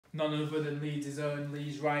none other than Leeds' own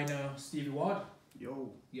Leeds Rhino, Ste Ward.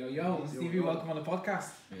 Yo. Stevie, welcome on the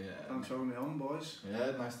podcast. Yeah. Thanks for having me on, boys.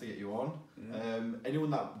 Yeah, nice to get you on. Yeah.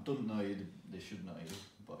 Anyone that doesn't know you, they should know you.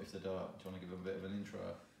 But if they don't, do you want to give them a bit of an intro?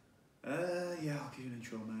 Yeah, I'll give you an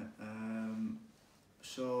intro, mate.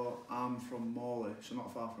 So I'm from Morley, so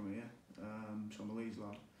not far from here. So I'm a Leeds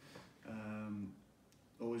lad.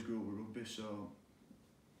 Always grew up with rugby, so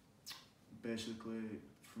basically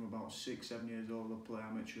from about 6-7 years old I played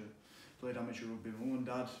amateur rugby. My mum and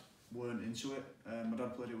dad weren't into it. My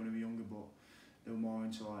dad played it when he was younger, but they were more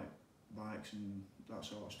into like bikes and that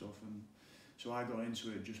sort of stuff. And so I got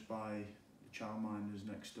into it just by the childminders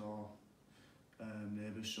next door,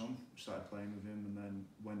 neighbour's son. Started playing with him and then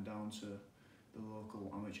went down to the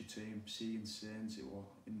local amateur team, Seeing Saints it was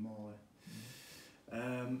in Morley.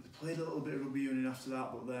 Played a little bit of rugby union after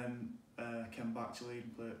that, but then came back to Leeds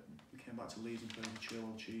and played with the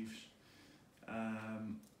Chilwell Chiefs.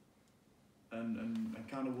 And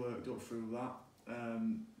kind of worked up through that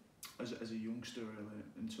as a youngster really,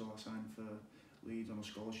 until I signed for Leeds on a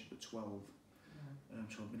scholarship at 12.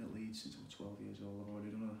 So I've been at Leeds since I was 12 years old. I've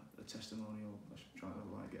already done a testimonial. I was trying to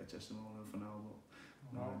get a testimonial for now, but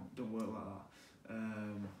don't work like that.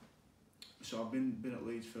 So I've been at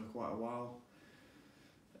Leeds for quite a while.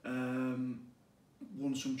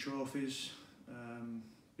 Won some trophies.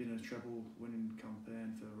 Been in a treble winning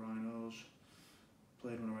campaign for Rhinos.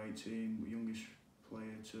 Played when I was 18, youngest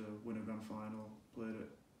player to win a grand final. Played at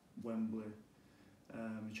Wembley,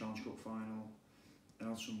 the Challenge Cup final. And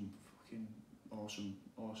had some fucking awesome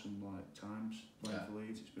like times playing for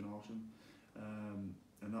Leeds. It's been awesome,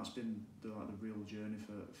 and that's been the real journey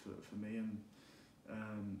for me. And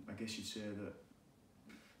I guess you'd say that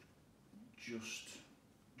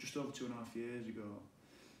just over 2.5 years ago,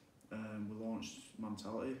 we launched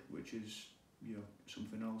Mantality, which is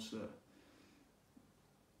something else that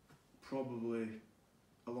probably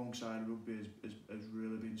alongside rugby has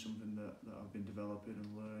really been something that I've been developing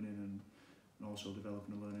and learning and also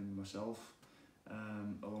developing and learning myself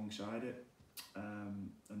alongside it.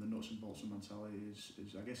 And the nuts and bolts of Mantality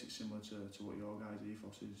is I guess it's similar to what your guys'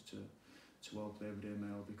 ethos is to help the everyday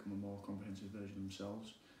male become a more comprehensive version of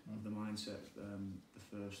themselves, of the mindset,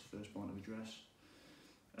 the first point of address.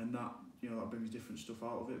 And that that brings different stuff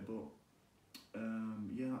out of it, but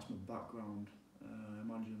that's my background. I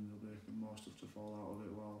imagine there'll be more stuff to fall out of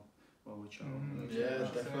it while we chat. Yeah,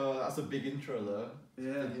 definitely. That's a big intro though.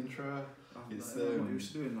 Yeah. Big intro. I'm not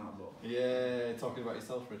used to doing that, but... Yeah, talking about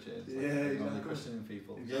yourself, Richard. Exactly. Questioning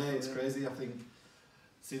people. Exactly, yeah, it's crazy. I think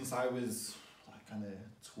since I was like kind of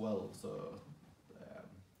 12, so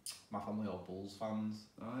my family are Bulls fans.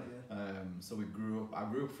 Right, yeah. So I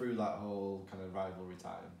grew up through that whole kind of rivalry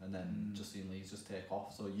time, and then just seeing Leeds just take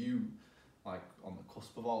off. So you, like, on the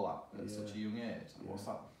cusp of all that at such a young age. What's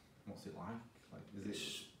that? What's it like? Like,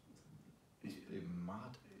 is it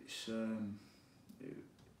mad? It's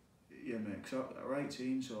yeah, mate. Cause I was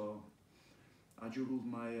 18, so I juggled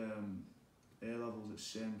my A levels at the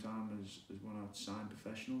same time as when I signed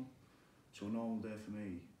professional. So a normal day for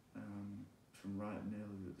me, from right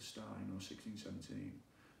nearly at the start, 16, 17,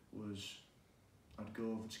 was I'd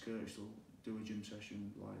go over to Kirkstall, do a gym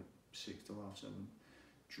session like 6 till 7:30,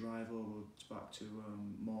 drive over back to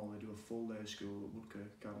Morley, do a full day of school at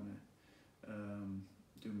Woodkirk Academy,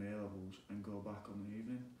 do my A levels and go back on the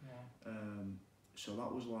evening. So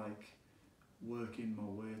that was like working my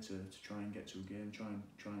way to try and get to a game, try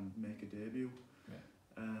and make a debut.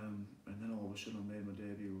 And then all of a sudden I made my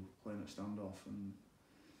debut playing at Standoff, and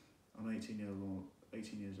I'm 18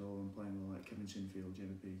 years old and playing with like Kevin Sinfield,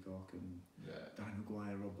 Jamie Peacock and Danny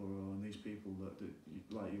Maguire, Rob Burrow, and these people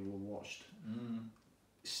that you will watched.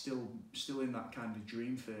 Still in that kind of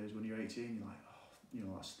dream phase. When you're 18, you're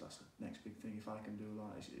like, that's the next big thing. If I can do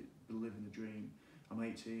that, it's living the dream. I'm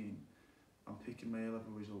 18, I'm picking my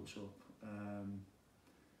A-level results up,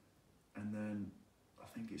 and then I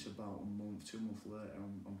think it's about 2 months later,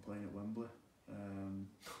 I'm playing at Wembley,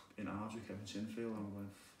 in ours with Kevin Sinfield, and I'm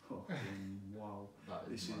going, fucking wow,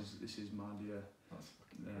 this is mad, yeah. That's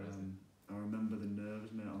fucking crazy. I remember the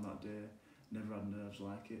nerves, mate, on that day. Never had nerves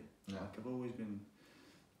like it. Like I've always been,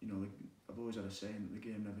 I've always had a saying that the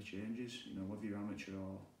game never changes. Whether you're amateur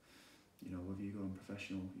or, whether you're going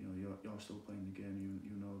professional, you're still playing the game.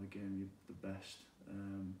 You know the game, you're the best.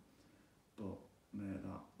 But mate,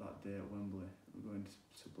 that day at Wembley, we're going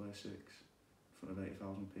to play 6 in front of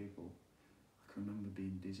 80,000 people. I can remember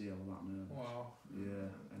being dizzy, I was that nervous. Wow. Yeah,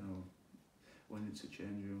 and I went into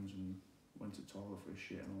change rooms and went to the toilet for a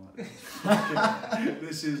shit, and I'm like,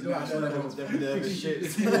 this is next level. Nervous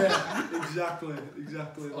shit. Yeah, exactly.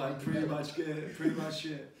 Like pre-match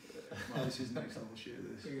shit. Like, this is next level shit,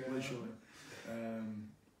 this, literally.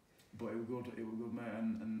 But it was good, mate,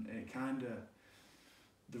 and it kind of,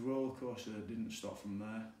 the roller coaster didn't stop from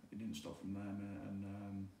there. It didn't stop from there, mate,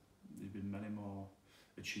 and there's been many more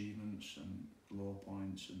achievements and low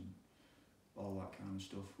points and all that kind of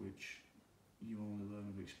stuff, which you only learn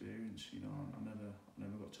with experience. You know, I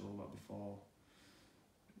never got told that before.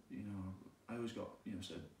 You know, I always got, you know,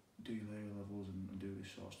 said do your A levels and do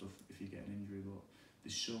this sort of stuff if you get an injury, but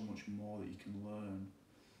there's so much more that you can learn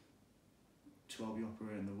to help you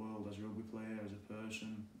operate in the world as a rugby player, as a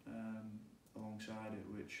person, alongside it,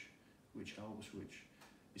 which helps, which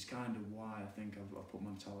is kind of why I think I've put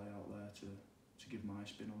Mantality out there to give my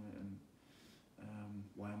spin on it, and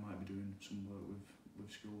why I might be doing some work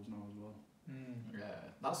with schools now as well.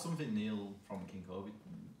 Yeah, that's something Neil from King Kobe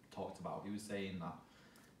talked about. He was saying that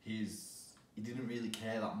he didn't really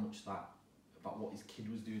care that much about what his kid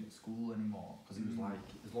was doing at school anymore, because he was like,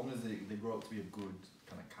 as long as they grow up to be a good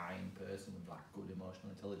kind of kind person with like good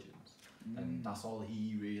emotional intelligence, and that's all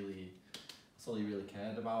he really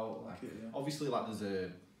cared about. Like, obviously, like there's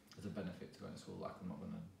a benefit to going to school. Like, I'm not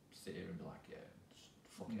gonna sit here and be like, yeah, just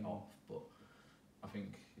fuck it off. But I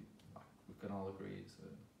think like, we can all agree it's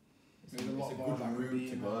a good route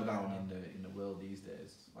to go down in the world these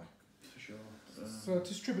days. Like, for sure. So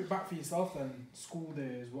to strip it back for yourself then, school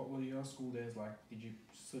days, what were your school days like? Did you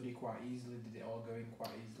study quite easily? Did it all go in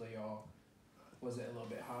quite easily, or was it a little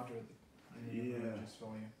bit harder in the just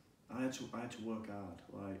for you? I had to work hard.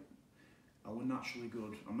 Like, I was naturally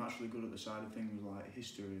good. I'm naturally good at the side of things like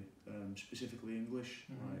history, specifically English.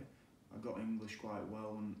 Like, I got English quite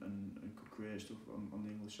well and could create stuff on the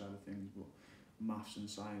English side of things, but maths and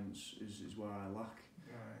science is where I lack.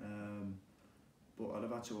 Right. But I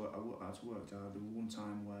had to work hard. There was one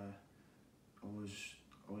time where I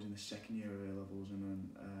was in the second year of A levels, and then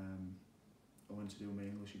I went to do my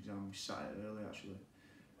English exam. We sat it early actually,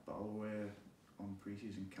 but I was away on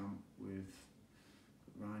pre-season camp with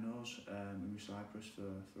Rhinos in Cyprus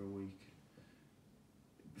for a week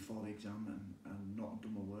before the exam, and not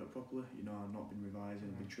done my work properly. You know, I'd not been revising,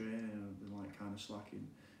 I'd been training, and I'd been like kind of slacking.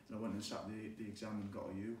 And I went and sat the exam and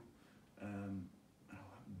got a U. And I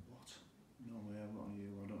went, what? No way I've got a U.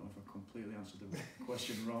 I don't know if I completely answered the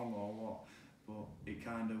question wrong or what, but it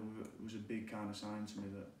kind of was a big kind of sign to me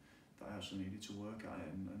that I actually needed to work at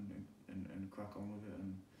it and crack on with it.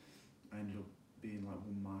 And I ended up being like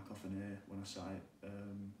 1 mark off an A when I sat it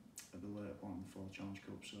at the later point before the Challenge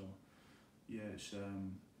Cup. So yeah, it's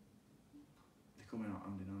they're coming out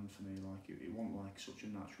hand in hand for me. Like it wasn't like such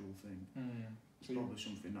a natural thing. There's probably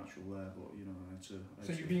something natural there, but you know, I had to.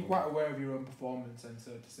 So you've been quite aware of your own performance, and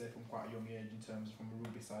so to say from quite a young age, in terms of from a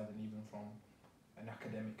rugby side and even from an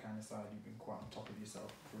academic kind of side, you've been quite on top of yourself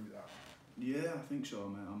through that. Yeah, I think so,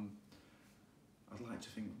 mate. I'd like to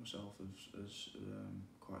think of myself as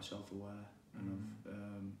quite self-aware, and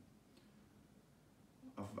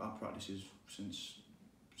I've had practices since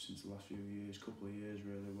the last couple of years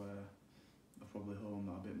really, where I've probably honed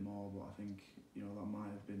that a bit more, but I think, you know, that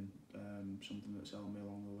might have been something that's helped me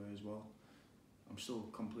along the way as well. I'm still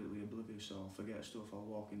completely oblivious, so I'll forget stuff, I'll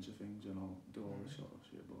walk into things and I'll do all this sort of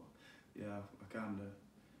shit, but yeah, I kind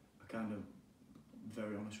of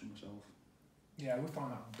very honest with myself. Yeah, we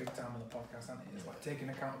found that big time on the podcast, hasn't it? It's like taking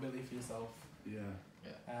accountability for yourself.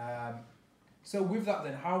 Yeah. So with that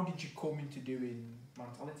then, how did you come into doing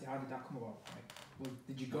Mantality? How did that come about? Like,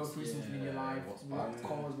 did you go through something in your life?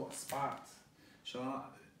 What sparked?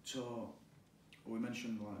 So we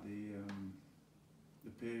mentioned like the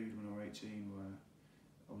period when I was 18 where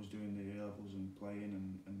I was doing the A levels and playing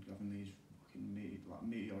and having these fucking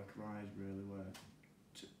meteoric rise really, where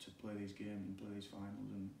to play these games and play these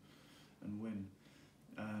finals and win.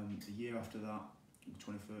 The year after that,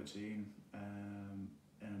 2013,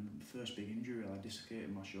 and the first big injury, I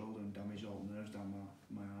dislocated my shoulder and damaged all the nerves down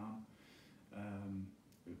my arm.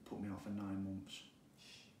 It put me out for 9 months,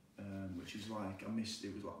 which is like,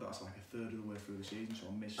 that's like a third of the way through the season, so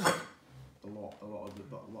I missed the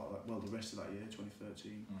rest of that year,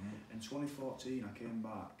 2013. In 2014, I came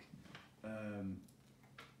back, and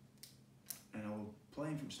I was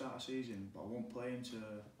playing from start of season, but I wasn't playing to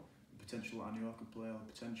the potential that I knew I could play, or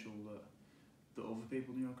the potential that other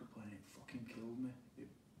people knew I could play. It fucking killed me.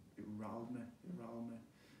 It rattled me.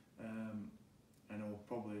 And I was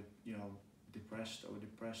probably, you know, depressed. I was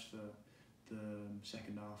depressed for the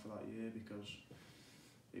second half of that year, because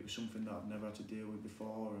it was something that I've never had to deal with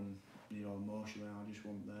before, and you know, emotionally I just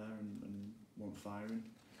wasn't there and wasn't firing.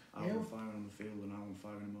 I wasn't firing on the field, and I wasn't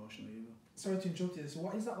firing emotionally either. Sorry to interrupt you. So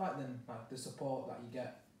what is that like then? Like the support that you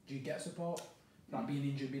get? Do you get support? Like being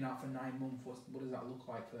injured, being out for 9 months. What does that look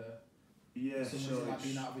like for Yeah, so like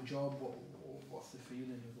being out of a job, what's the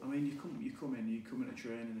feeling of it? I mean, you come in at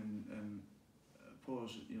training and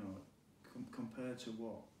pause, compared to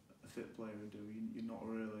what a fit player would do, you're not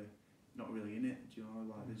really in it. Do you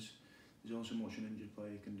know, like there's only so much an injured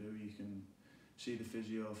player can do. You can see the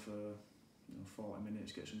physio for 40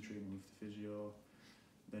 minutes, get some treatment with the physio,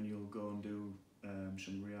 then you'll go and do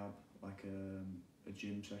some rehab, like a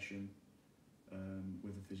gym session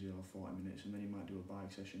with a physio for 40 minutes, and then you might do a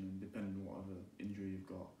bike session, and depending on whatever injury you've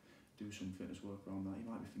got, do some fitness work around that. You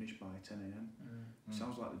might be finished by 10 a.m.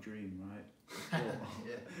 Sounds like the dream, right? But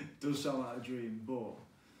it does sound like a dream, but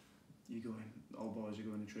all boys are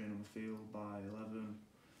going to train on the field by 11.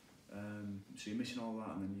 So you're missing all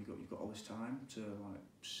that, and then you've got all this time to like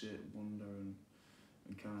sit, wonder, and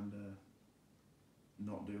kind of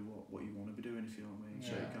not do what you want to be doing, if you know what I mean.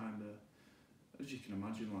 So you kind of, as you can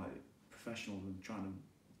imagine, like professionals and trying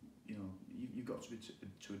to, you've got to be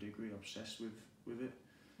to a degree obsessed with it.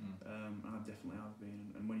 And I definitely have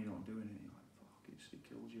been. And when you're not doing it, you're like, fuck, it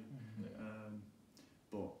kills you.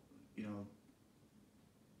 But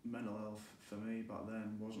mental health for me back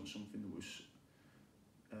then wasn't something that was.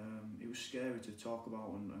 It was scary to talk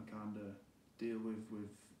about and kind of deal with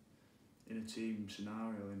in a team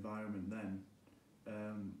scenario environment then,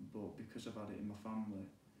 but because I've had it in my family,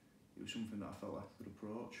 it was something that I felt like I could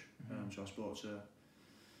approach. So I spoke to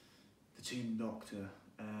the team doctor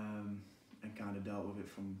and kind of dealt with it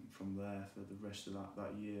from there for the rest of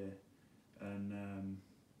that year. And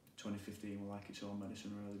 2015 was like its own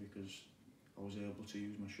medicine really, because I was able to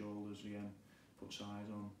use my shoulders again, put size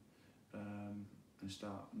on, and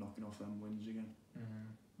start knocking off them wins again.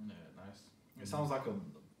 Yeah, nice. It sounds like a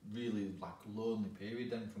really lonely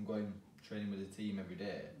period then, from going training with a team every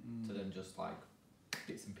day to then just like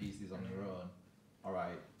bits and pieces on your own.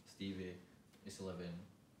 Alright, Stevie, it's 11,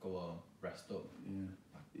 go home, rest up.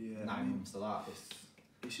 9 months of that.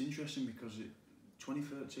 It's interesting because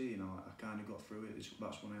 2013 I kind of got through it.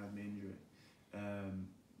 That's when I had my injury. And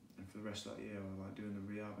for the rest of that year I was like doing the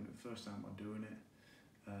rehab, and it was the first time I'm doing it.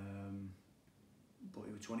 But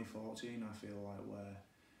it was 2014 I feel like where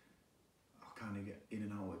I kind of get in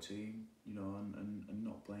and out of a team, and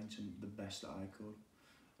not playing to the best that I could.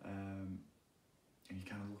 And you're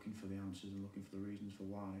kind of looking for the answers and looking for the reasons for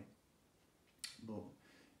why. But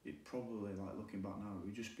it probably, like looking back now, it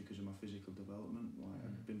was just because of my physical development. Like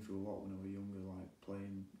I'd been through a lot when I was younger, like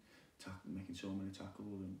playing, making so many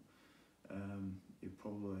tackles, and it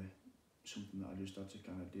probably something that I just had to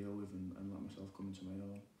kind of deal with and let myself come into my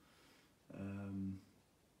own.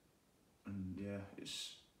 And yeah,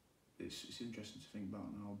 it's interesting to think back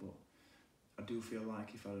now, but I do feel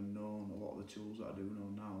like if I'd have known a lot of the tools that I do know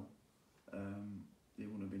now, it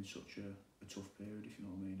wouldn't have been such a tough period, if you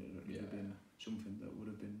know what I mean. It would have been something that would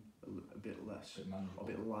have been a bit less, a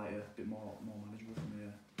bit lighter, a bit more manageable for me.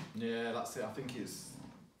 Yeah, that's it. I think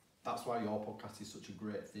that's why your podcast is such a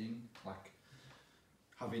great thing. Like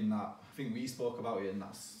having that, I think we spoke about it, and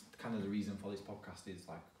that's kind of the reason for this podcast is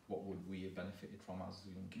like, what would we have benefited from as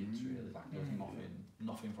young kids, really? Like, there's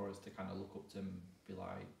nothing for us to kind of look up to and be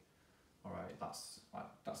like, all right, that's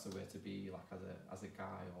the way to be, like as a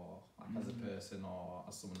guy, or like as a person, or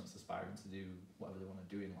as someone that's aspiring to do whatever they want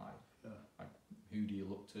to do in life. Like, who do you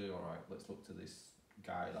look to? All right, let's look to this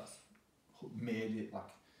guy that's made it.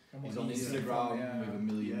 Like, he's on Instagram with £1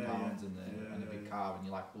 million and a big car, and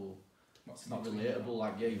you're like, well, it's not relatable.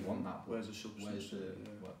 Like, yeah, you want that, but where's the substance?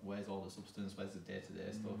 Where's all the substance? Where's the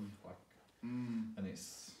day-to-day stuff? Like, and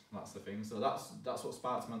that's the thing. So that's what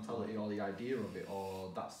sparked Mantality, or the idea of it,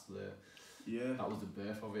 or that was the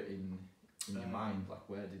birth of it in your mind. Like,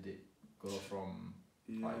 where did it go from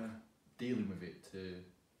like dealing with it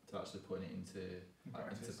to actually putting it into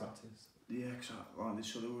practice? Yeah, exactly.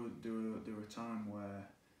 So there were a time where,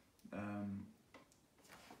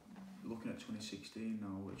 looking at 2016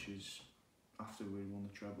 now, which is after we won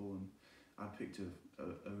the treble, and I picked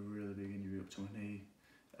a really big injury up to my knee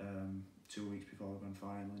 2 weeks before the grand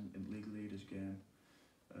final in League Leaders game.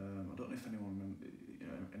 I don't know if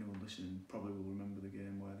anyone listening probably will remember the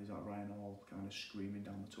game where there's that Ryan Hall kind of screaming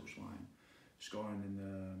down the touchline, scoring in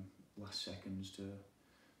the last seconds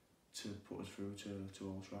to put us through to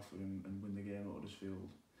Old Trafford and win the game at Huddersfield.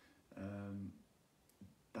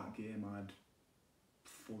 That game I'd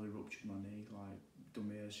fully ruptured my knee, like done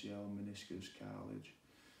my ACL, meniscus, cartilage,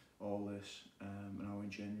 all this, and I was in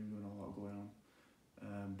changing room and a lot going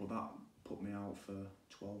on. But that put me out for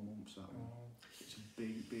 12 months. It's a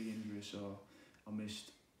big injury, so I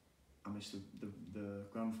missed the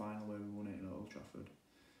grand final where we won it at Old Trafford,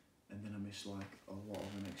 and then I missed like a lot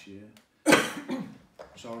of the next year.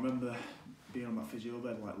 So I remember being on my physio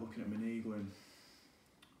bed, like looking at my knee, going,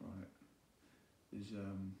 right, there's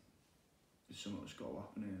something that's got to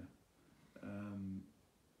happen here.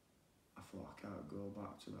 I thought I can't go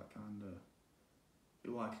back to that kind of, it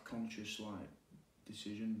was like a conscious like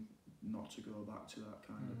decision not to go back to that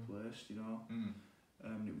kind of place, you know.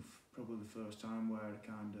 It was probably the first time where I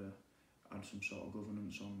kind of had some sort of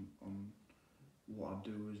governance on what I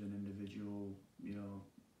do as an individual, you know,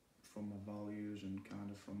 from my values and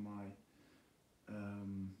kind of from my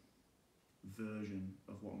version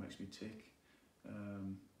of what makes me tick.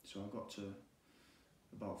 So I got to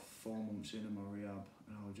about 4 months in my rehab,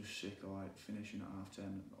 and I was just sick of like finishing at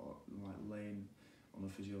 10:30 or like laying on the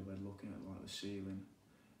physio bed looking at like the ceiling.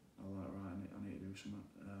 I was like, right, I need to do something.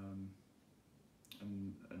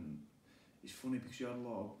 And it's funny because you had a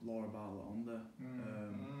lot of Laura Bartlett on there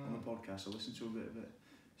on the podcast. I listened to a bit of it.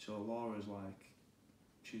 So Laura's like,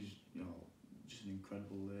 she's, you know, just an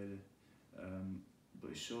incredible lady.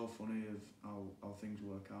 But it's so funny of how things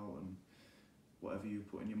work out and whatever you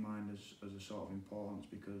put in your mind as a sort of importance,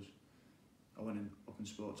 because I went up and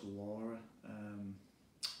spoke to Laura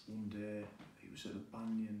one day. It was at the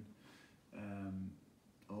Banyan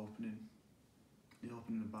opening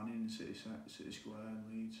of Banyan in City Square in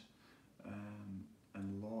Leeds,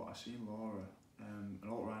 and I seen Laura, and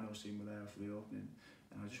all the Rhinos team were there for the opening,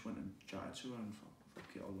 and I just went and chatted to her and thought,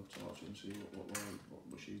 fuck it, I'll talk to her and see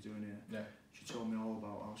what she's doing here. Yeah. She told me all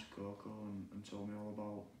about House of Cocoa and told me all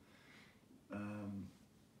about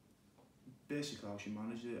basically how she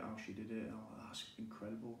managed it, how she did it. And that's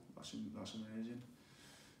incredible, that's amazing.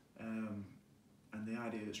 And the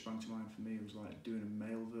idea that sprang to mind for me was like doing a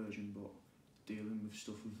male version, but dealing with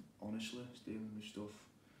stuff honestly, dealing with stuff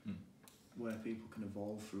where people can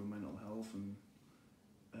evolve through mental health and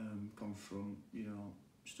confront, you know,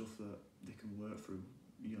 stuff that they can work through,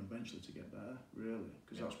 you know, eventually to get better, really,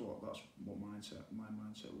 because that's what my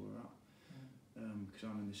mindset were at. Because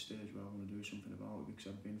I'm in this stage where I want to do something about it, because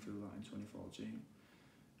I've been through that in 2014.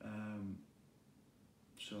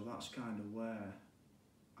 So that's kind of where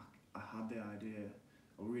I had the idea.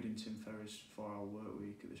 I was reading Tim Ferriss' 4-Hour Work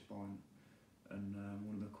Week at this point, and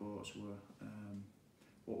one of the quotes were,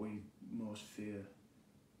 what we most fear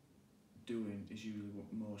doing is usually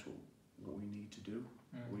what we need to do,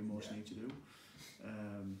 what we most need to do.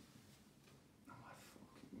 I'm like,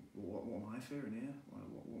 fuck, what am I fearing here?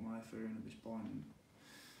 What am I fearing at this point? And,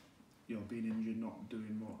 you know, being injured, not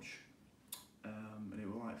doing much, and it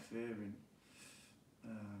was like fearing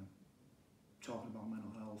talking about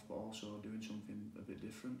mental health, but also doing something a bit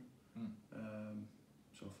different.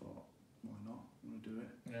 So I thought, why not? I'm gonna do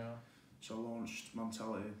it. Yeah. So I launched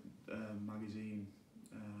Mantality magazine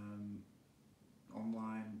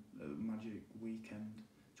online at Magic Weekend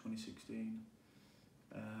 2016,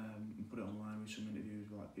 and put it online with some interviews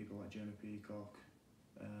with like people like Jenna Peacock.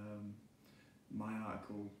 My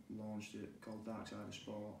article launched it, called Dark Side of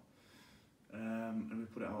Sport, and we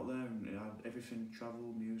put it out there, and it had everything: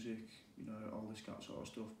 travel, music, you know, all this kind of sort of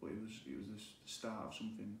stuff. But it was the start of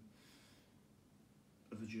something,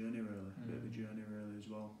 of a journey really, a bit of a journey really as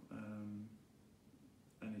well.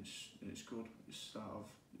 And it's good.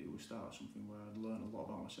 It was start of something where I'd learn a lot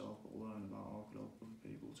about myself, but learn about how I could help other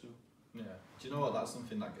people too. Yeah. Do you know what? That's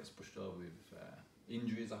something that gets pushed over with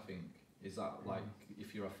injuries. I think is that like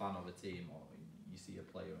if you're a fan of a team or you see a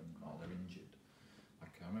player and they're injured.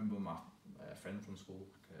 Like I remember my friend from school,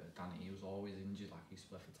 Danny. He was always injured. Like he used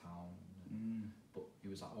to play for Town, but he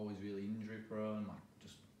was like always really injury prone. Like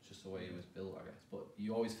just the way he was built, I guess. But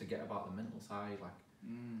you always forget about the mental side. Like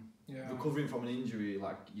recovering from an injury,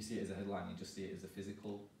 like you see it as a headline, you just see it as a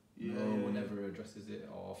physical. No one ever addresses it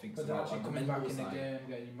or thinks about actually like, coming the back mental in side. the game,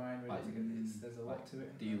 getting your mind ready to get there's a lot to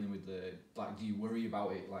it. Dealing with the do you worry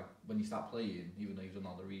about it like when you start playing, even though you've done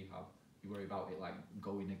all the rehab, you worry about it like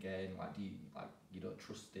going again, like do you you don't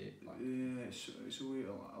trust it? Like it's a weird,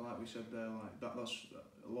 like we said there, like that's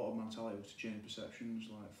a lot of mentality was to change perceptions.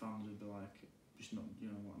 Like fans would be like just not, you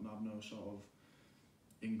know, like, have no sort of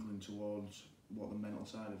inkling towards what the mental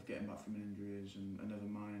side of getting back from an injury is, and never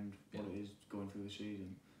mind what it is going through the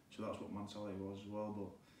season. So that's what Mantality was as well.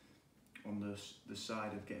 But on the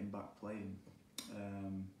side of getting back playing,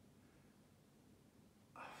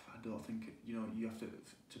 I don't think, you know, you have to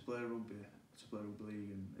play rugby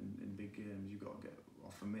league in big games. You've got to get.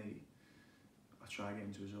 Or for me, I try to get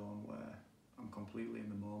into a zone where I'm completely in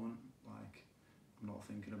the moment. Like I'm not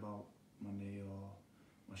thinking about my knee or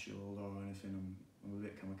my shoulder or anything. I'm a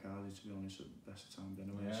bit kamikaze, to be honest, at the best of times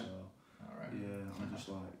anyway. Yeah. So I'm just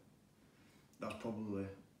like, that's probably,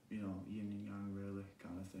 you know, yin and yang really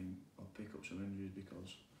kind of thing. I'll pick up some injuries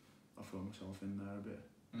because I throw myself in there a bit.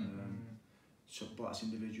 So, but that's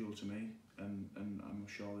individual to me, and I'm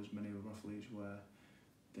sure there's many other athletes where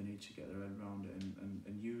they need to get their head around it,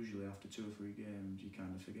 and usually after 2 or 3 games you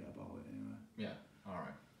kind of forget about it anyway. Yeah,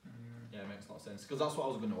 alright. Yeah, it makes a lot of sense. Because that's what I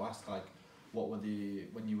was going to ask, like, what were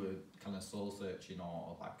when you were kind of soul searching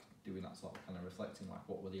or like doing that sort of kind of reflecting, like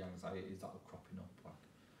what were the anxieties that were cropping up? Like,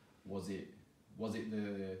 was it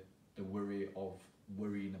the worry of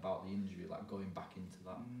worrying about the injury, like going back into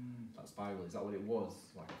that spiral? Is that what it was?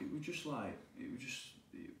 Like, it was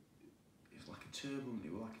like a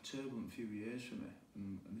turbulent few years for me,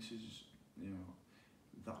 and this is, you know,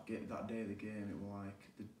 that day of the game, it was like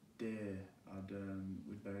the day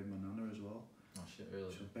we'd buried my nana as well. Oh shit,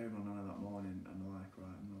 really? So I buried my nana that morning, and I'm like,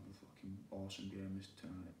 right, I'm gonna have a fucking awesome game this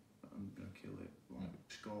tonight. I'm gonna kill it. Like,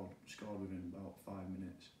 scored within about 5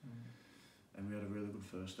 minutes. And we had a really good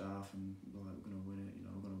first half, and we're like, we're going to win it, you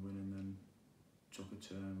know, we're going to win, and then took a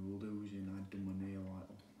turn, we were losing, I'd done my knee, like,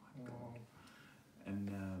 oh my God.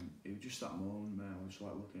 And it was just that moment, man, I was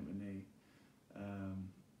like looking at my knee.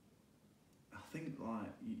 I think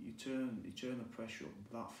like you turn the pressure up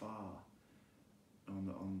that far on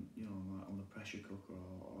the pressure cooker,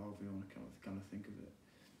 or however you want to kind of think of it,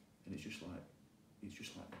 and it just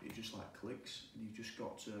like clicks, and you've just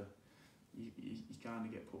got to. You kind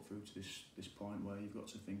of get put through to this point where you've got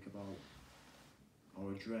to think about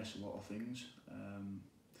or address a lot of things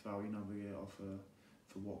for how you navigate or for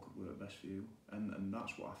what could work best for you, and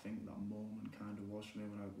that's what I think that moment kind of was for me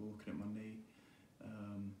when I was looking at my knee,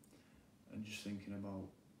 and just thinking about,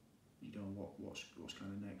 you know, what's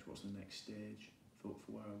kind of next, what's the next stage for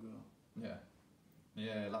where I go.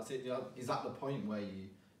 Yeah, that's it. Is that the point where you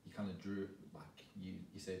kind of drew, like you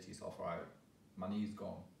say to yourself, right, my knee's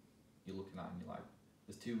gone. You're looking at it and you're like,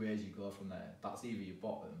 there's 2 ways you go from there. That's either your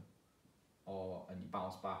bottom, and you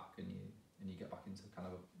bounce back and you get back into kind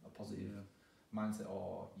of a positive mindset,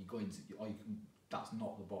 or you go into, or you can. That's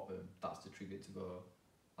not the bottom. That's the trigger to go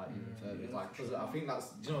like even further. Yeah, like, because I think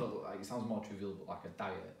that's, you know, like it sounds more trivial, but like a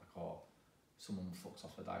diet, like, or someone fucks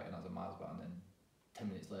off a diet and has a Mars bar, and then 10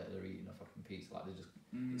 minutes later they're eating a fucking pizza. Like, they just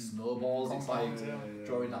it snowballs. It's like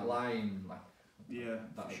drawing that line. Like,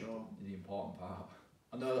 for sure. The important part.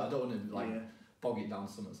 I know I don't want to like bog it down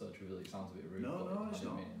to something so trivial. It sounds a bit rude. No, it's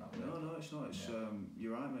not. No, it's not. It's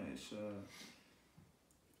you're right, mate. It's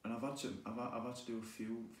and I've had to do a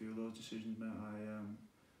few of those decisions, mate.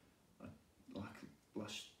 I like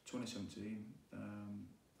last 2017.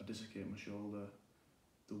 I dislocated my shoulder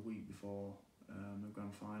the week before the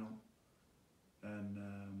grand final, and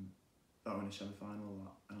that was in the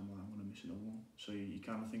semi-final. And I'm like, I'm gonna miss another one. So you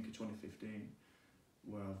kind of think of 2015,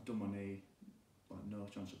 where I've done my knee. Like, no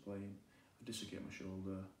chance of playing. I dislocated my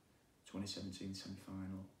shoulder, 2017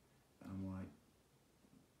 semi-final, and I'm like,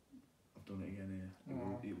 I've done it again here. It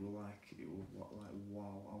was like,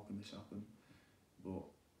 wow, how can this happen? But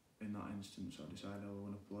in that instance, I decided I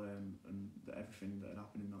was going to play, and that everything that had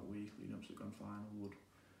happened in that week leading up to the grand final would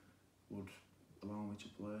allow me to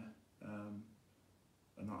play.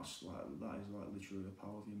 And that is like literally the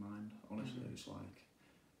power of your mind. Honestly, it's like.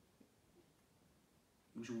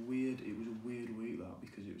 It was a weird week, that,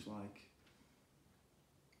 because it was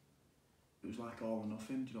like all or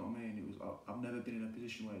nothing. Do you know what I mean? It was. I've never been in a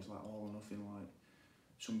position where it's like all or nothing. Like,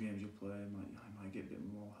 some games you play, I might get a bit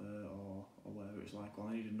more hurt or whatever. It's like,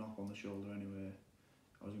 well, I needed a knock on the shoulder anyway.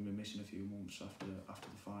 I was gonna be missing a few months after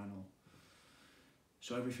the final.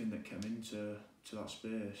 So everything that came into that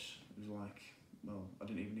space was like, well, I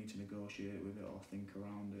didn't even need to negotiate with it or think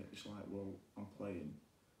around it. It's like, well, I'm playing.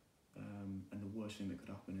 And the worst thing that could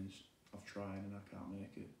happen is I've tried and I can't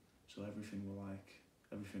make it. So everything were on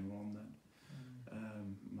then.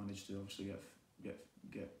 Managed to obviously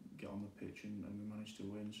get on the pitch, and we managed to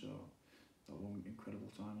win. So that was an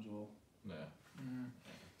incredible time as well. Yeah.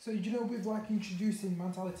 So, you know, with like introducing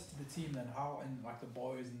Mantality to the team, then how, and like the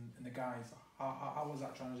boys and the guys, how was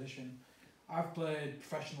that transition? I've played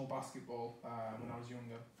professional basketball when I was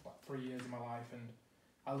younger, like 3 years of my life, and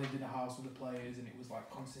I lived in a house with the players, and it was like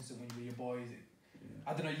constant when you were your boys.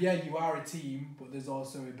 I don't know. Yeah, you are a team, but there's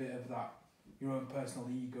also a bit of that your own personal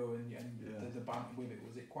ego and the banter with it.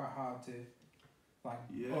 Was it quite hard to like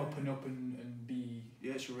open up and be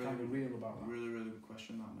it's a really, kind of real about that? Really, really good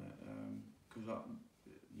question, that, mate. Because that,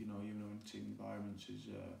 you know, even in team environments is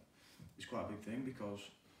quite a big thing, because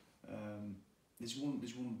there's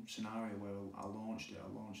one scenario where I launched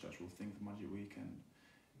the actual thing for Magic Weekend,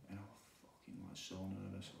 and I was fucking like so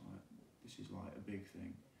nervous. Like, this is like a big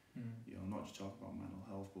thing. You know, not just talking about mental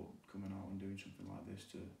health, but coming out and doing something like this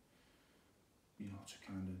to, you know, to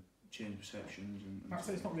kind of change perceptions and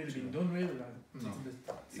actually, it's not really being done, really. Like,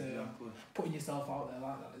 exactly. Putting yourself out there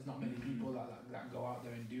like that. There's not many people that go out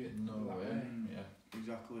there and do it. No that way. way.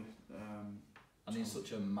 Exactly. And it's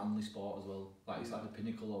such a manly sport as well. Like it's like the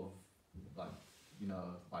pinnacle of like, you know,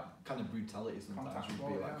 like kind of brutality sometimes Contact would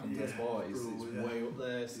sport, be like yeah. contact sport. It's way up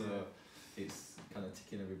there, so Yeah. it's kind of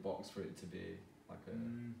ticking every box for it to be like a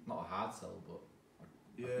not a hard sell, but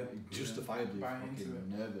justifiably Buying into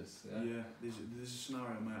fucking it. nervous. Yeah, there's a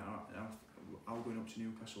scenario, mate. I was going up to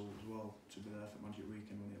Newcastle as well to be there for Magic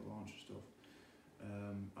Weekend when it launched and stuff.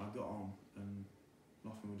 I got on and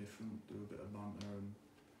nothing was different. There was a bit of banter and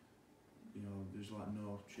you know, there's like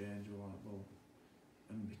no change. We're like, well,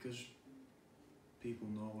 and because people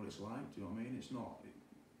know what it's like, do you know what I mean? It's not.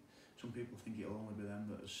 Some people think it'll only be them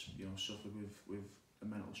that has, you know, suffered with a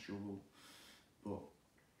mental struggle, but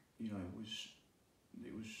you know, it was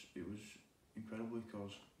incredible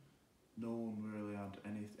because no one really had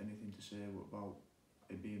anything to say about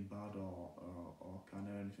it being bad or kind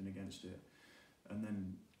of anything against it. And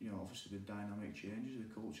then, you know, obviously the dynamic changes, the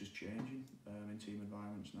culture's changing in team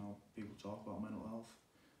environments now. People talk about mental health,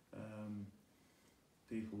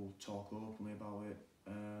 people talk openly about it,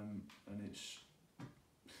 and it's,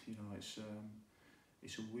 you know, it's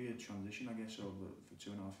a weird transition, I guess, over for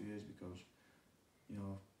 2.5 years because, you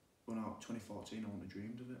know, when I was 2014, I wouldn't have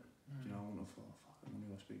dreamed of it. You know, I wouldn't have thought, fuck, I'm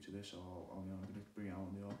going to speak to this, or you know, I'm going to bring it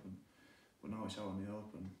out in the open. But now it's out in the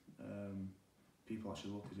open. People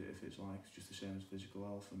actually look at it if it's like it's just the same as physical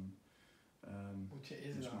health, and which it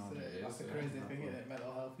is. That's the crazy thing. Isn't it?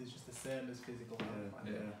 Mental health is just the same as physical health.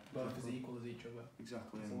 Both as equal as each other.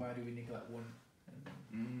 Exactly. So why do we neglect one?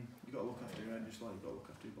 You got to look after your head just like you got to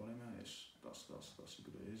look after your body, mate. That's as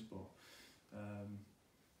good as it is. But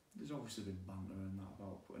there's obviously been banter and that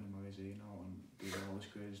about putting a magazine out and doing all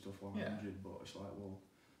this crazy stuff while I'm injured. But it's like, well,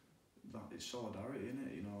 that it's solidarity, isn't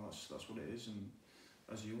it? You know, that's what it is. And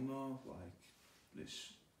as you'll know, like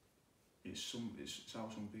it's how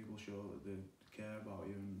some people show that they care about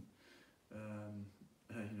you, and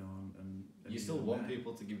you know, and you still want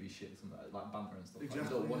people to give you shit, something like banter and stuff. Exactly.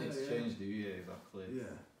 Like, you don't want it to change, do you? Exactly.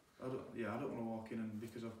 Yeah. I don't want to walk in and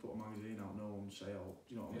because I've put a magazine out, no one say, oh,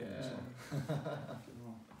 do you know what I mean? It's like, you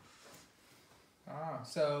know.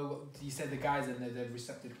 So you said the guys in there, they've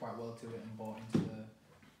recepted quite well to it and bought into the...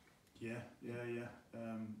 Yeah.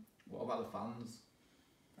 What about the fans?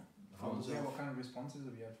 What kind of responses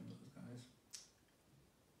have you had from those guys?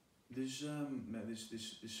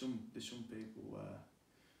 There's some people where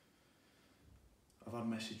I've had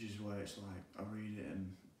messages where it's like I read it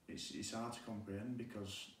and it's hard to comprehend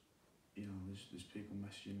because, you know, there's people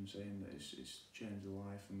messaging saying that it's changed their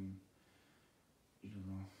life, and you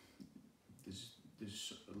know,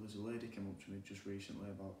 there's a lady came up to me just recently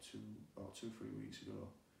about 2-3 weeks ago,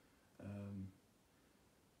 and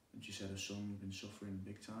she said her son had been suffering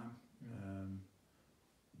big time,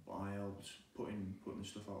 but I helped putting the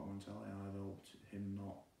stuff out of Mantality. I've helped him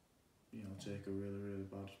not, you know, take a really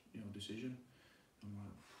bad, you know, decision. I'm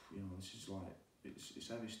like, you know, this is like it's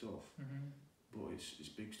heavy stuff, but it's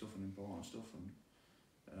big stuff and important stuff, and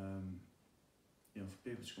you know, for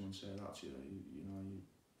people to come and say that to you, you know,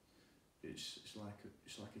 it's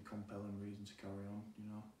like a compelling reason to carry on, you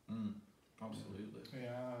know. Absolutely.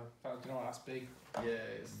 Yeah, you know, that's big.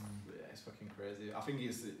 Yeah, it's fucking crazy. I think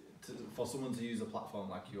for someone to use a platform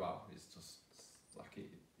like you have, it's just like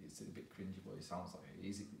it's a bit cringy, but it sounds like it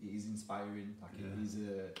is inspiring. Like it is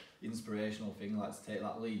a inspirational thing. Like to take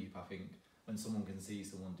that leap. I think when someone can see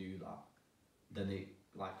someone do that, then it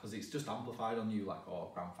because it's just amplified on you. Like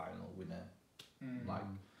grand final winner, like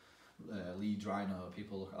Leeds Rhino.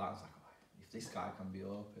 People look at that and it's like, oh, if this guy can be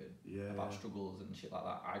open about struggles and shit like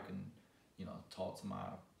that, I can, you know, talk to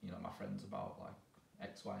my friends about like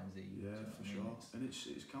X, Y, and Z. Yeah, for sure. And it's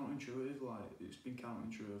counterintuitive. Like it's been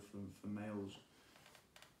counterintuitive for males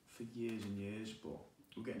for years and years, but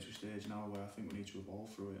we're getting to a stage now where I think we need to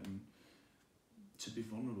evolve through it and to be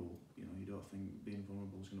vulnerable. You know, you don't think being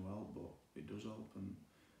vulnerable is going to help, but it does help. And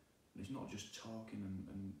it's not just talking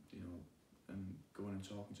and you know and going and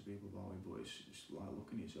talking to people about it, but it's like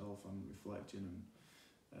looking at yourself and reflecting and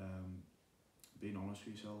being honest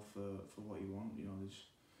with yourself for what you want. You know,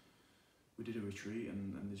 we did a retreat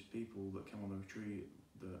and there's people that came on the retreat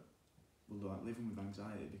that were like living with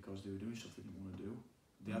anxiety because they were doing stuff they didn't want to do.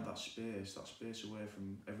 They had that space away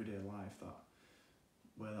from everyday life,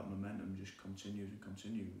 where that momentum just continues and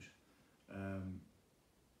continues.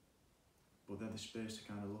 But they had the space to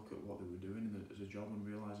kind of look at what they were doing as a job and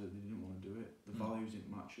realise that they didn't want to do it. The values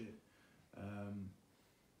didn't match it,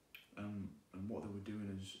 and what they were doing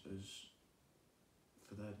as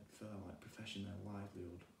for their like profession, their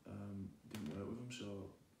livelihood, didn't work with them.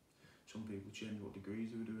 So some people changed what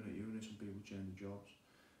degrees they were doing at uni. Some people changed the jobs.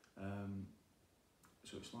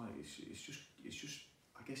 So it's like it's just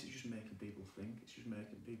I I guess it's just making people think. It's just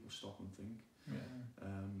making people stop and think,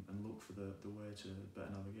 and look for the way to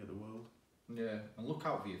better navigate the world. Yeah, and look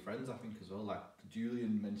out for your friends, I think, as well. Like,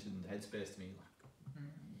 Julian mentioned Headspace to me, like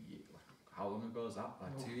how long ago was that?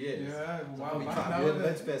 Like 2 years? Yeah, wow. We tried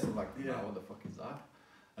Headspace, and like, nah, what the fuck is that?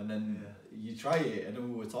 And then you try it, and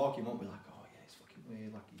then we were talking, won't we? Like, oh yeah, it's fucking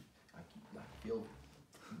weird. Like, I feel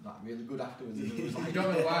like really good afterwards. And it was like, you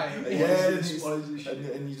don't know why.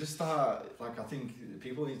 And you just start, like, I think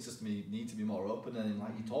people need to be more open, and then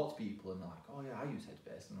like you talk to people, and they're like, oh yeah, I use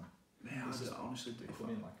Headspace, and like, man, it's just honestly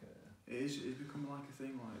becoming like a. It's becoming like a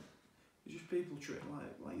thing. Like, it's just people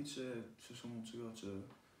like you'd say to someone to go to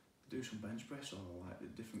do some bench press, or like a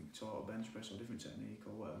different sort of bench press or different technique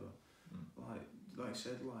or whatever. Like I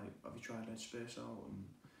said, like, have you tried Headspace out? And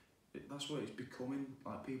that's what it's becoming.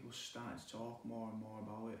 Like, people starting to talk more and more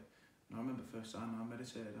about it. And I remember the first time I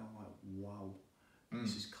meditated, I'm like, wow,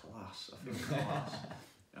 this is class. I feel class.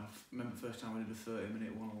 I remember the first time I did a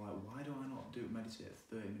 30-minute one, I'm like, why do I not meditate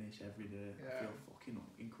 30 minutes every day? I feel fucking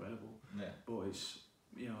incredible. Yeah. But it's,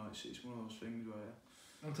 you know, it's one of those things where...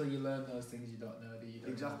 Until you learn those things you don't know, do you?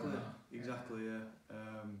 Exactly, yeah.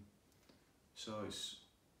 So it's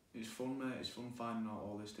fun, mate. It's fun finding out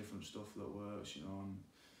all this different stuff that works, you know, and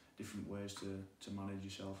different ways to manage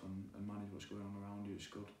yourself and manage what's going on around you. It's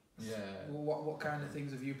good. Yeah. Well, what kind of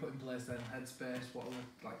things have you put in place then? Headspace, what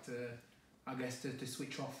would like to... I guess to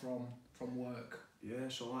switch off from work. Yeah,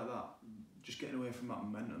 so like that, just getting away from that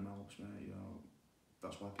momentum helps, mate. You know,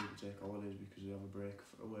 that's why people take holidays, because they have a break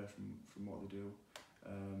away from what they do.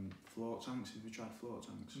 Float tanks. Have you tried float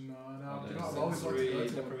tanks? No. I've always wanted to go to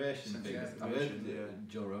deprivation thing. I heard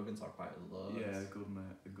Joe Rogan's are quite low. Yeah, they're good,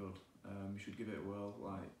 mate. They're good. You should give it a whirl.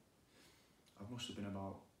 Like, I must have been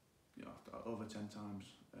about, you know, over 10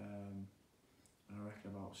 times, and I reckon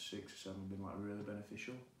about 6 or 7 have been like really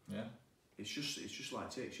beneficial. Yeah. It's just like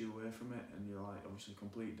takes you away from it, and you're like obviously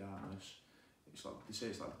complete darkness. It's like they say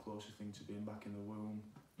it's like the closest thing to being back in the womb.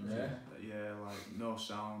 Yeah, like no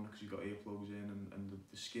sound because you've got earplugs in, and the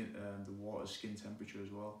skin, the water's skin temperature as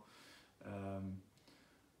well.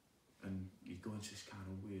 And you go into this kind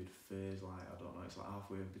of weird phase, like, I don't know, it's like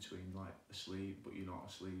halfway between like asleep but you're not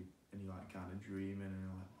asleep, and you're like kind of dreaming, and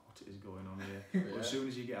you're like, what is going on here? But as soon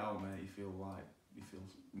as you get out, mate, you feel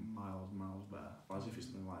miles better, as if it's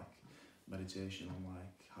something like meditation on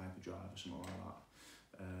like hyperdrive or something like that.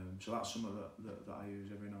 So that's something that I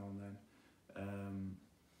use every now and then.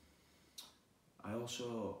 I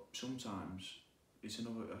also sometimes I guess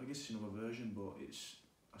it's another version, but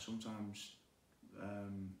I sometimes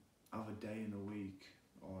have a day in the week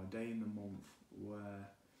or a day in the month where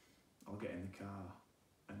I'll get in the car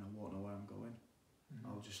and I won't know where I'm going.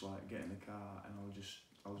 I'll just like get in the car and I'll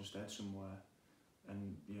just head somewhere.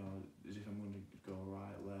 And, you know, as if I'm going to go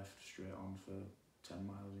right, left, straight on for 10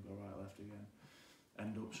 miles and go right, left again.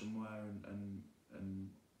 End up somewhere and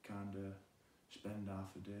kind of spend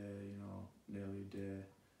half a day, you know, nearly a day,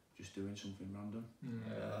 just doing something random.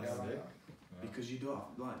 Because you don't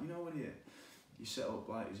have, like, you know, when you set up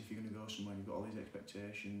like as if you're going to go somewhere, and you've got all these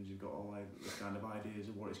expectations, you've got all like the kind of ideas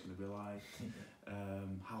of what it's going to be like,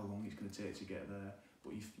 how long it's going to take to get there.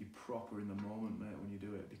 But you're proper in the moment, mate, when you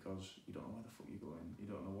do it, because you don't know where the fuck you're going, you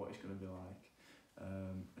don't know what it's going to be like,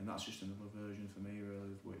 and that's just another version for me,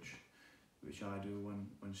 really, which I do when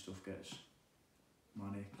stuff gets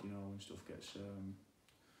manic, you know, when stuff gets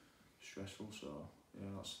stressful. So yeah,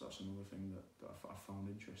 that's another thing that I found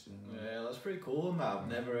interesting. Yeah, that's pretty cool, man. I've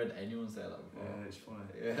never heard anyone say that before. Yeah, it's funny.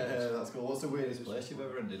 Yeah, that's cool. What's the weirdest place you've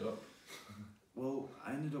ever ended up? Well,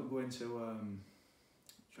 I ended up going to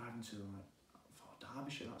driving to like.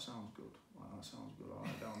 Derbyshire, that sounds good. Like, that sounds good. I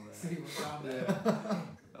like down there. See what's down there.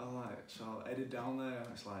 So I headed down there.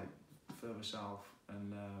 It's like further south,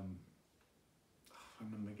 and I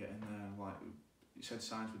remember getting there. And like, it said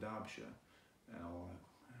signs for Derbyshire, and I was like,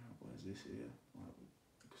 "Where's this here?" Like,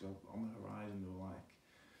 because on the horizon they were like,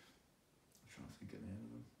 I'm trying to think of the name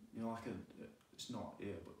of them. You know, like it's not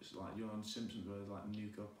here, but it's like, you know, on Simpsons where there's like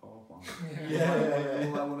nuclear power plant.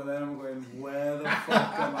 Like one of them. I'm going, where the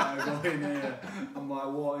fuck am I going here? I'm like,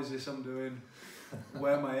 what is this I'm doing?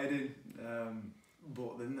 Where am I heading?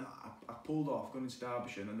 But then I pulled off going into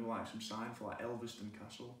Derbyshire, and there were like some sign for like Elveston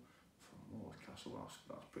Castle. I thought, oh, Castle,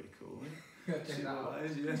 that's pretty cool. Check that out.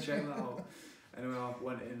 Yeah, check that out. Anyway, I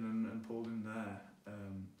went in and pulled in there,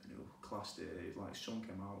 and it was classed it. Like, sun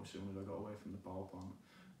came out as soon as I got away from the power plant,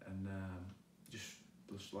 and just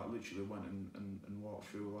like literally went and walked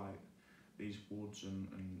through like these woods and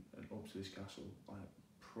up to this castle, like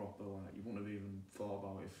proper, like you wouldn't have even thought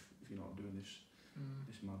about it if you're not doing this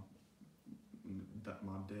mad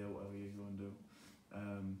day or whatever you're going to do.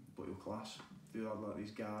 But it was class. they have like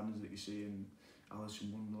these gardens that you see in Alice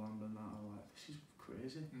in Wonderland and that. I'm like, this is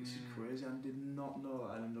crazy. This is crazy. I did not know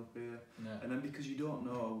that I'd end up here. Yeah. And then because you don't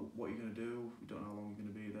know what you're gonna do, you don't know how long you're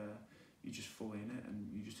gonna be there. You're just fully in it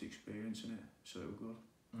and you're just experiencing it. So it was good.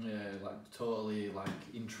 Yeah, like totally like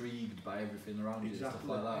intrigued by everything around you and stuff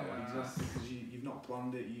like that. Yeah, exactly, because you've not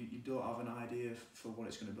planned it, you don't have an idea for what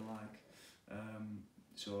it's going to be like.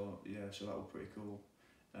 So that was pretty cool.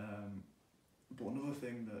 But another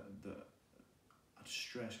thing that I'd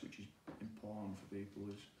stress, which is important for people,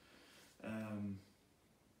 is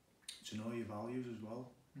to know your values as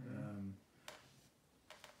well.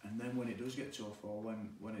 And then when it does get tough, or when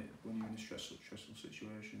you're in a stressful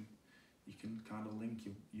situation, you can kind of link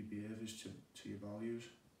your behaviours to your values.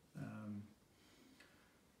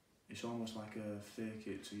 It's almost like a fake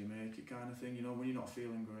it till you make it kind of thing. You know, when you're not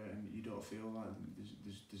feeling great and you don't feel like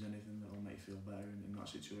there's anything that'll make you feel better in that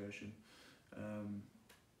situation,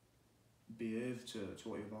 behave to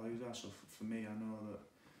what your values are. So for me, I know that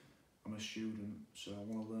I'm a student, so I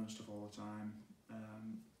want to learn stuff all the time.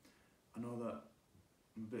 I know that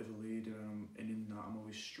I'm a bit of a leader, and in that I'm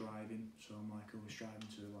always striving. So I'm like always striving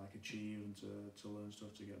to like achieve and to learn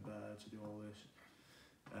stuff, to get better, to do all this.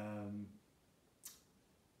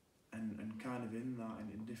 And kind of in that,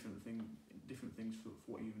 in different things for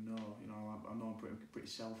what you know. You know, I know I'm pretty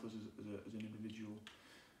selfless as an individual.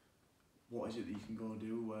 What is it that you can go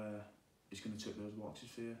do where it's going to tick those boxes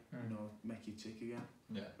for you? You know, make you tick again.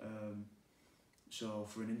 Yeah. So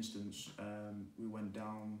for an instance, we went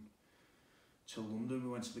down to London. We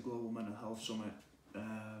went to the Global Mental Health Summit.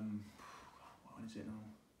 When is it now?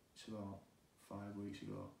 It's about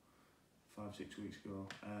 6 weeks ago.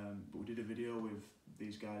 But we did a video with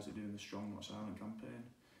these guys that are doing the Strong Not Silent campaign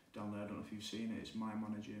down there. I don't know if you've seen it. It's my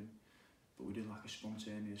managing, but we did like a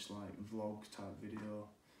spontaneous like vlog type video.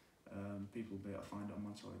 People will be able to find it on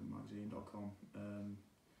MantalityMagazine.com.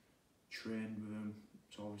 Trained with them,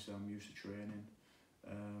 so obviously I'm used to training.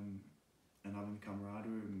 And having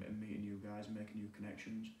camaraderie and meeting new guys, making new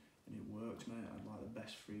connections, and it worked, mate. I had like the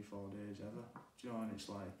best 3-4 days ever. Do you know? And it's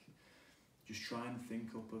like just try and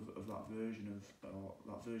think up of that version of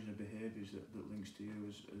behaviours that links to you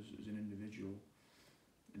as an individual,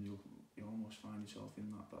 and you'll almost find yourself in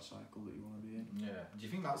that cycle that you want to be in. Yeah. Do you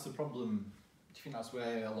think that's the problem? Do you think that's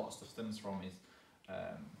where a lot of stuff stems from? Is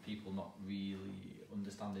people not really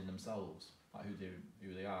understanding themselves, like who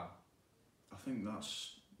they are? I think that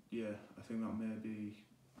may be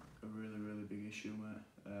a really, really big issue, mate.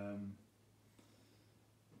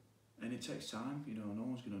 And it takes time, you know, no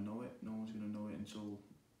one's going to know it. No one's going to know it until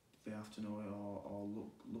they have to know it or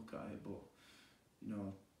look at it. But, you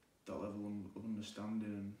know, that level of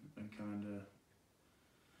understanding and kind of,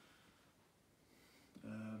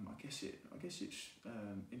 I guess it's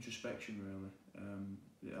introspection, really.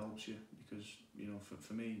 It helps you because, you know,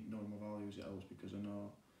 for me, knowing my values, it helps because I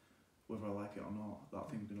know whether I like it or not, that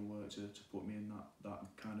thing's going to work to put me in that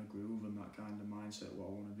kind of groove and that kind of mindset what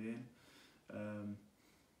I want to be in.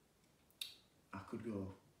 I could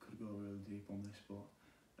go really deep on this, but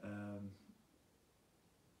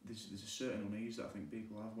there's a certain unease that I think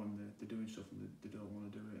people have when they're doing stuff and they don't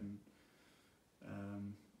want to do it, and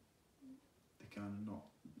they're kind of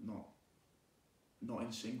not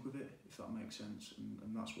in sync with it, if that makes sense,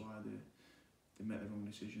 and that's why they make the wrong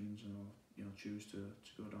decisions, or you know, choose to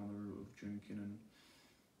go down the route of drinking and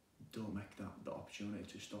don't make that opportunity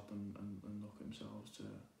to stop and look at themselves to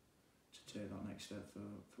take that next step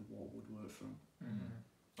for what would work for them.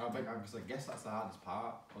 I guess that's the hardest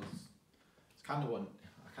part, because it's kind of what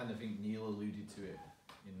I kind of think Neil alluded to it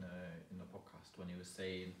in the podcast when he was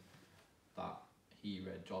saying that he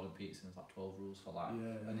read Jordan Peterson's like 12 Rules for Life,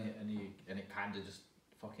 and it kind of just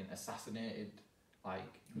fucking assassinated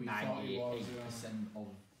like 98% of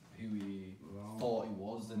who he thought he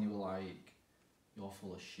was, and he was like, "You're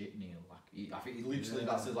full of shit, Neil." Like I think he literally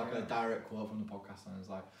that's like a direct quote from the podcast, and it's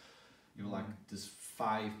like, you were like, "There's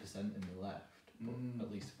 5% in the left, but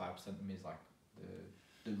at least 5% of me is like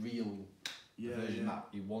the real version that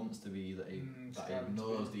he wants to be, that he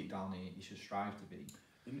knows deep down he should strive to be."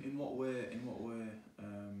 In what way?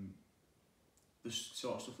 The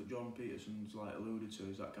sort of stuff that Jordan Peterson's like alluded to,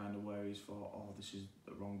 is that kind of where he's thought, oh, this is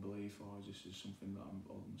the wrong belief, or is this something that I'm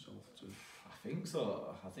holding myself to? I think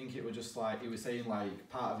so. I think it was just like, he was saying like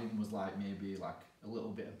part of him was like maybe like a little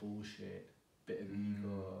bit of bullshit, bit of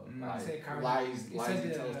ego, like lies he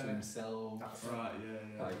tells to himself. That's right,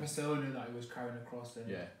 yeah. Like persona that he was carrying across, and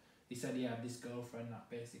yeah. He said he had this girlfriend that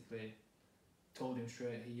basically told him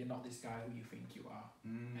straight, "You're not this guy who you think you are."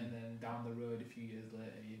 And then down the road, a few years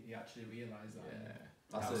later, he actually realised that.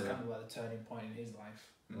 That's that was kind of like the turning point in his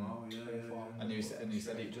life. Wow, yeah. And he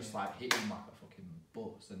said it just like hit him like a fucking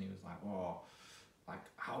bus, and he was like, oh, like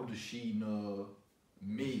how does she know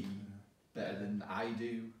me better than I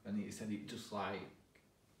do? And he said it just like,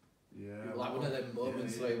 like one of them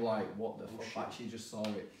moments where you're like, what the fuck? Like she just saw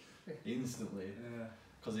it instantly. Yeah.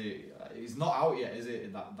 Because it's not out yet, is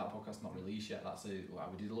it? That podcast's not released yet. That's it.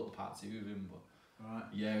 Like we did a little part 2 with him, but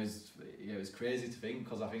yeah, it was crazy to think,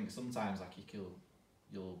 because I think sometimes like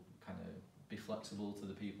you'll kind of be flexible to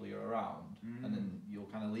the people you're around, and then you'll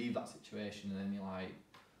kind of leave that situation, and then you're like,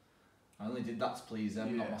 I only did that to please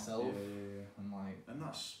them, not myself. And like, and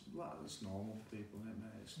that's normal for people, isn't it,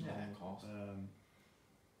 mate? It's normal. Of course.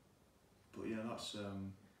 But yeah, that's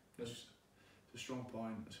it's a strong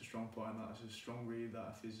point. It's a strong point. That's a strong read.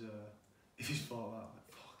 That if he's thought that, like,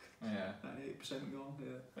 fuck, 98% gone.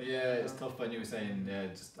 Yeah, it's tough when you were saying,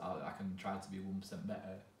 just I can try to be 1%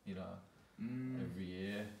 better, you know, every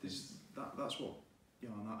year. That's what, you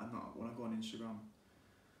know, and that when I go on Instagram,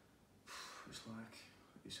 it's like,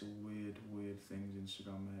 it's a weird thing,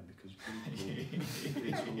 Instagram, mate, because people,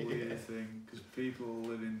 it's a weird thing, because people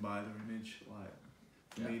are living by their image. Like,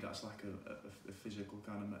 for me, that's like a physical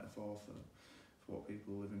kind of metaphor for what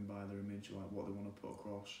people are living by their image, like what they want to put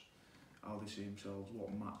across, how they see themselves,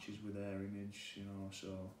 what matches with their image, you know. So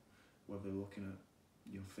whether they're looking at,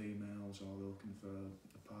 you know, females, or they're looking for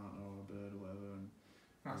a partner or a bird or whatever, and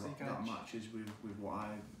that matches with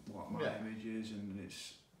what my image is,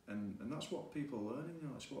 and that's what people are learning, you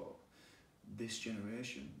know. That's what this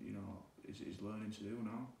generation, you know, is learning to do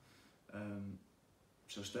now.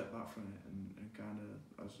 So step back from it and kind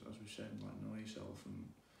of, as we said, like, know yourself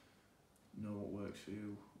and know what works for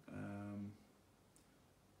you,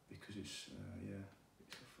 because it's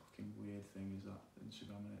it's a fucking weird thing, is that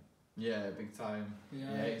Instagram, innit? Yeah, big time.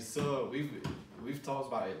 Yeah, it's so we've talked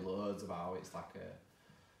about it loads, about it's like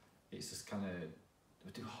it's just kind of,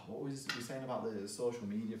 what was we saying about the social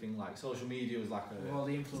media thing? Like social media was like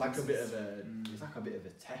it's like a bit of a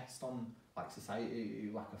test on like society,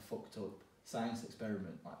 like a fucked up science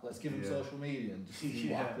experiment. Like, let's give them social media and just see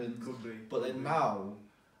what happens. Could be. But then now,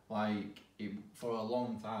 like, for a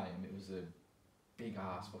long time, it was a big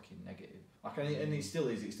ass fucking negative. Like, and it still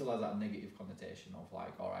is. It still has that negative connotation of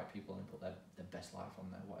like, all right, people only put their best life on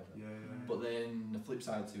there, whatever. But then the flip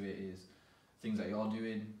side to it is things that you're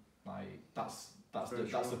doing. Like, that's the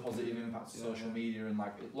positive impact of social media, and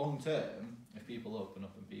like long term, if people open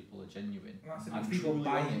up and people are genuine, and people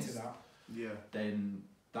buy into that, then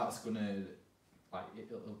that's gonna, like,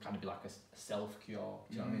 it'll kind of be like a self cure.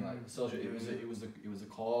 Do you know what I mean? Like social, it was a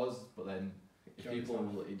cause, but then if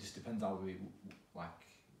people, it just depends how we, like,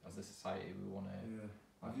 as a society, we want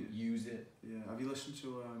to use it. Yeah. Have you listened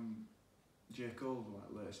to J. Cole's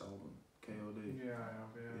latest album, KOD? Yeah, I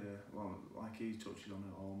have. Yeah. Well, like, he touches on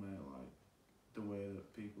it all, mate. Like the way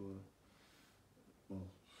that people are. Well,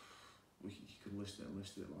 you could list it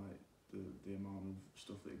like the amount of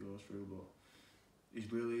stuff that it goes through, but he's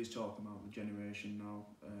talking about the generation now,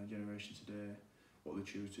 generation today, what they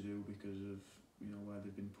choose to do because of, you know, where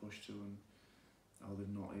they've been pushed to, and how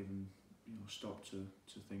they've not even, you know, stopped to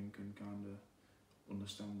think and kind of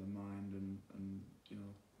understand their mind, and you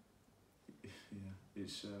know,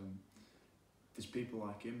 it's there's people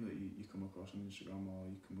like him that you come across on Instagram, or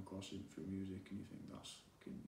you come across it through music, and you think that's fucking